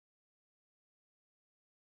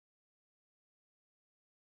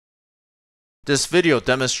This video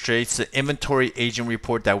demonstrates the inventory aging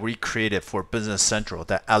report that we created for Business Central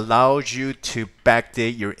that allows you to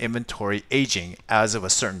backdate your inventory aging as of a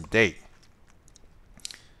certain date.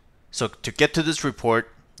 So to get to this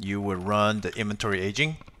report, you will run the inventory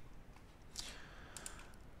aging.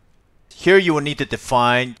 Here you will need to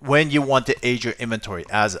define when you want to age your inventory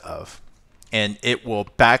as of, and it will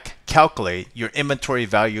back calculate your inventory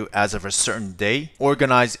value as of a certain day,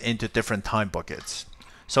 organized into different time buckets.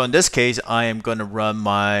 So in this case, I am going to run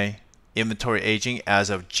my inventory aging as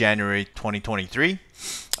of January 2023.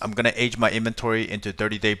 I'm going to age my inventory into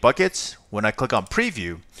 30-day buckets. When I click on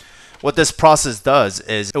preview, what this process does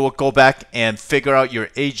is it will go back and figure out your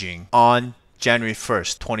aging on January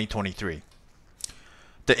 1st, 2023.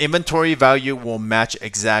 The inventory value will match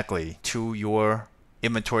exactly to your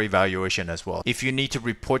inventory valuation as well. If you need to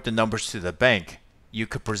report the numbers to the bank, you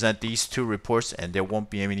could present these two reports and there won't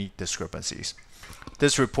be any discrepancies.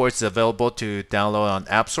 This report is available to download on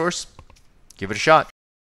AppSource. Give it a shot.